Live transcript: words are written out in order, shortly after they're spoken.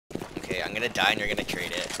gonna die and you're gonna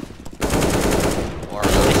trade it. Or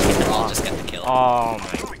I'll just get the kill. Oh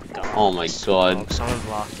my god. Oh my god. Someone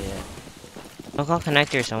blocked it. Don't go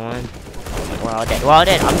connector, someone. We're all dead. We're all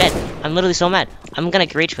dead. I'm dead. I'm literally so mad. I'm gonna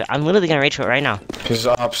rage quit. I'm literally gonna rage quit right now. His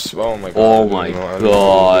ops. Oh my god. Oh my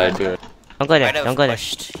god. Don't go there. Don't go there.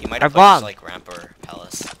 He might have bomb. pushed like ramp or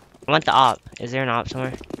palace. I want the op. Is there an op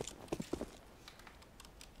somewhere?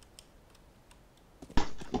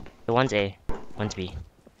 The one's A. One's B.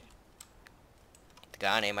 The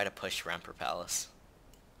guy on A might have pushed ramp or palace.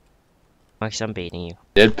 Marcus, I'm baiting you.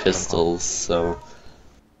 They had pistols, so.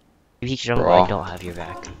 If you jump, I don't have your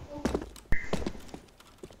back.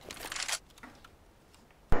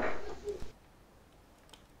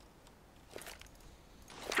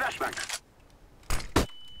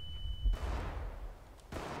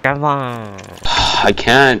 Come on. I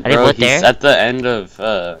can't, bro. He's there? at the end of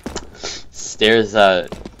stairs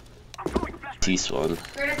at T-spawn.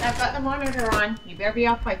 Curtis, I've got the monitor on. You better be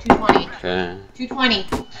off by 220. Okay.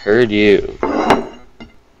 220. Heard you.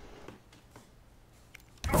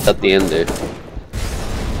 At the end there.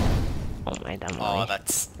 Oh my damn. Oh,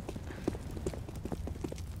 that's.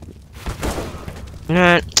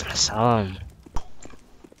 No, saw him.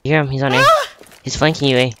 You hear him? He's on A. He's flanking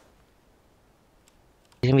you, A.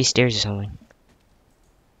 He's gonna be stairs or something.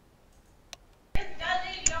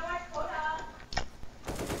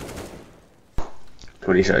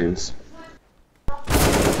 20 seconds.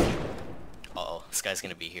 Uh-oh, this guy's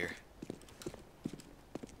gonna be here.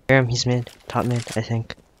 Hear him? He's mid. Top mid, I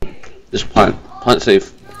think. Just punt. Punt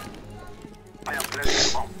safe.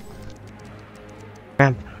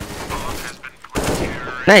 Ramp.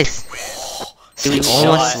 Nice! Dude, we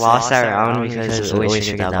almost lost that round because we always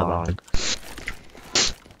forget that bomb.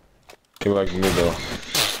 People like me though.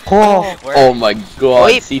 Oh my god,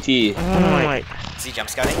 Wait. CT. Oh my. Is he jump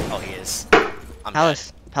scouting? Oh, he is. I'm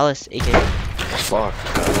Palace. Palace, AK. Fuck.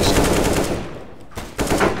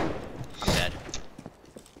 dead.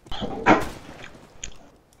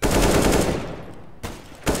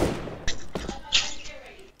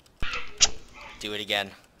 Do it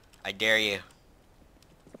again. I dare you.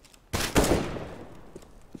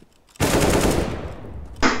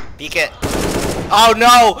 Peek it. Oh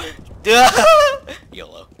no!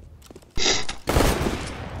 YOLO.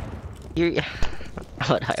 You're.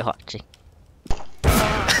 What am I watching?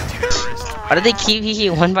 Why do they keep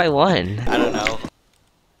hitting one by one? I don't know.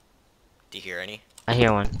 Do you hear any? I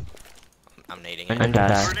hear one. I'm nading I'm it.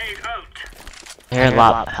 fast. I hear a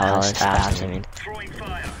lot. Palace fast, I mean.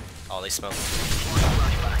 Oh, they smoke.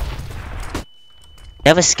 They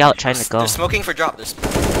have a scout trying to go. They're smoking for drop. There's.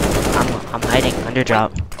 I'm hiding under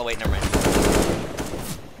drop. Oh wait, never mind.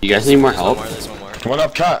 You guys need more There's help? There's one more. What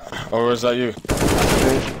up, cat? Or is that you?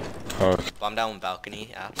 Oh, Bomb down balcony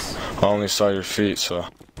apps. I only saw your feet, so.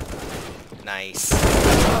 Nice.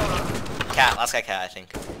 Cat, last guy cat, I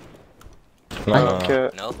think.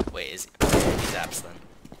 No. No? Wait, is he's apps then?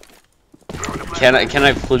 Can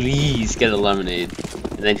I please get a lemonade?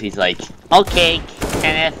 And then he's like, okay,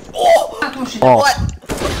 Kenneth. Oh! Oh. What?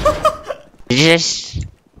 Did you just?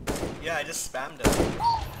 Yeah, I just spammed him.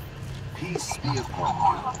 Peace be upon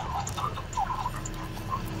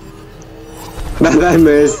Bye-bye,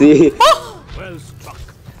 Mercy. Well struck.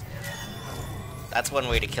 That's one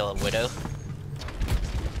way to kill a widow.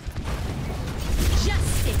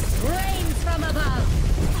 Justice reigns from above.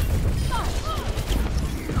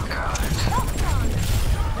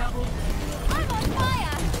 I'm on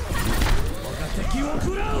fire.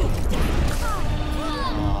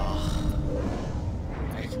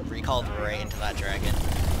 I recalled right into that dragon.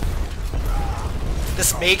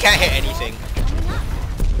 This Mei can't hit anything.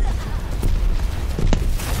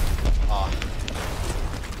 Oh.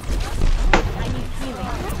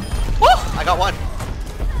 Woo! I got one.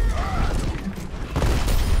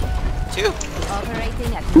 Two.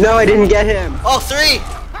 Operating at No, I didn't get him. Oh, three!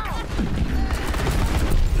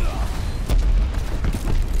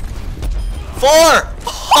 Four!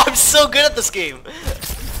 Oh, I'm so good at this game!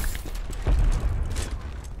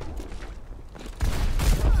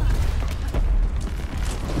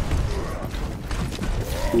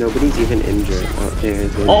 Nobody's even injured out there.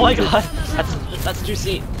 Oh my god, that's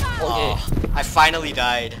juicy. Okay. Oh, I finally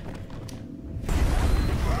died.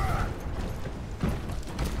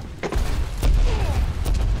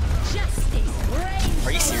 justice reigns.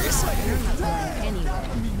 Are you serious? Anywhere.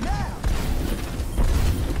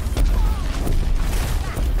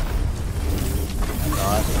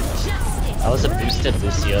 That was a boosted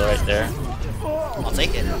Lucio right there. I'll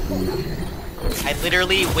take it. I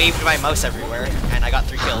literally waved my mouse everywhere, and I got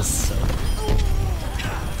 3 kills, so...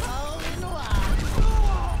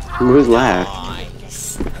 Who's left?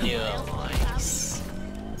 Nice. Yeah, nice.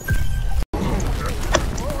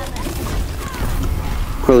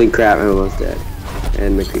 Holy crap, I'm almost dead.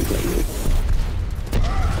 And McCree killed me.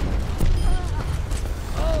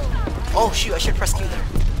 Oh shoot, I should press Q there.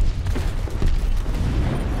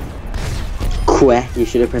 Queh, you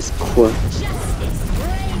should have pressed queh.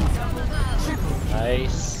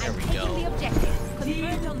 Nice. There we go. The objective.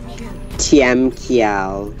 Confirmed on me. Tiam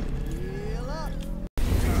Kiao.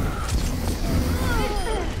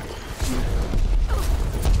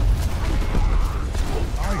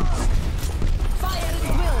 Fire at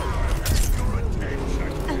will.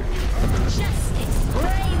 Justice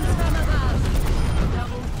reigns from above.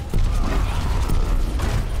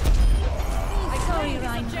 Victory,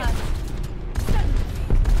 Reinhardt.